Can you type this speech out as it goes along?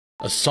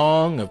A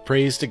Song of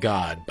Praise to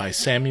God by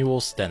Samuel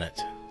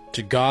Stennett.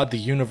 To God the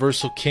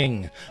universal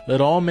King,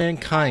 let all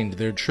mankind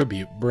their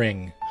tribute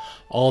bring.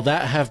 All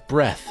that have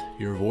breath,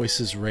 your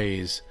voices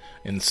raise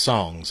in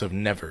songs of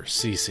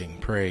never-ceasing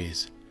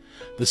praise.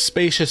 The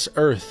spacious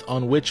earth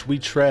on which we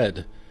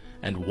tread,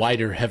 and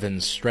wider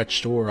heavens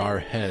stretched o'er our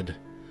head,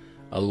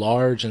 a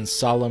large and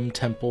solemn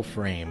temple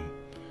frame,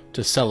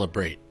 to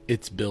celebrate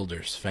its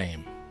builder's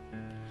fame.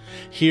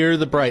 Here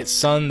the bright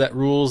sun that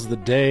rules the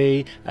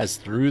day, as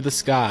through the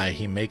sky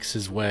he makes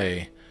his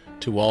way,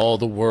 to all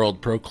the world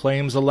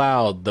proclaims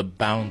aloud the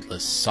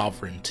boundless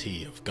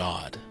sovereignty of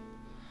God.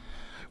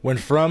 When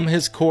from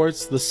his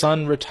courts the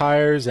sun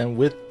retires, and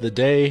with the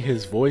day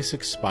his voice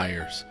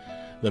expires,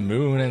 the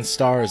moon and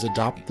stars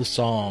adopt the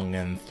song,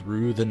 and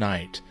through the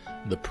night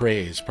the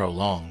praise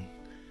prolong.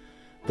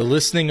 The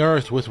listening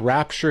earth with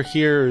rapture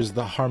hears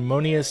the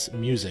harmonious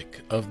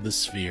music of the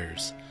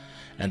spheres,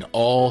 and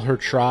all her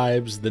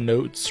tribes the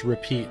notes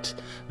repeat,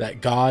 that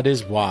God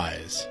is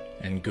wise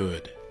and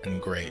good and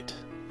great.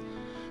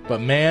 But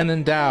man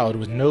endowed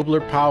with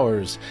nobler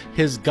powers,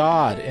 his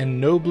God in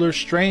nobler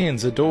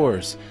strains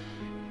adores.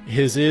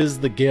 His is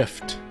the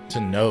gift to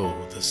know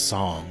the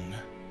song,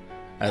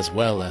 as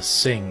well as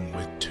sing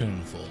with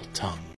tuneful tongue.